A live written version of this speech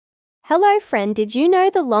Hello friend, did you know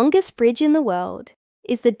the longest bridge in the world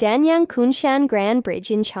is the Danyang Kunshan Grand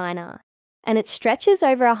Bridge in China, and it stretches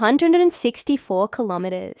over 164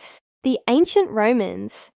 kilometers. The ancient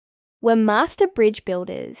Romans were master bridge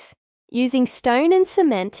builders, using stone and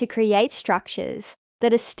cement to create structures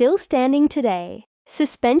that are still standing today.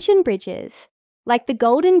 Suspension bridges, like the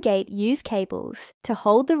Golden Gate, use cables to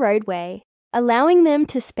hold the roadway, allowing them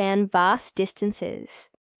to span vast distances.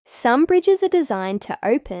 Some bridges are designed to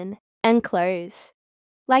open and close,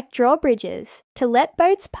 like drawbridges, to let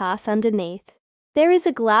boats pass underneath. There is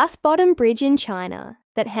a glass-bottom bridge in China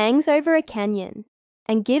that hangs over a canyon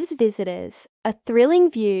and gives visitors a thrilling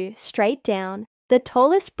view straight down. The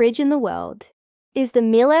tallest bridge in the world is the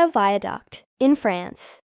Miller Viaduct in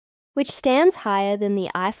France, which stands higher than the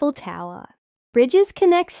Eiffel Tower. Bridges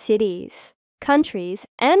connect cities, countries,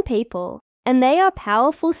 and people, and they are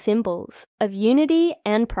powerful symbols of unity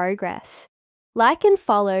and progress. Like and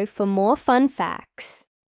follow for more fun facts.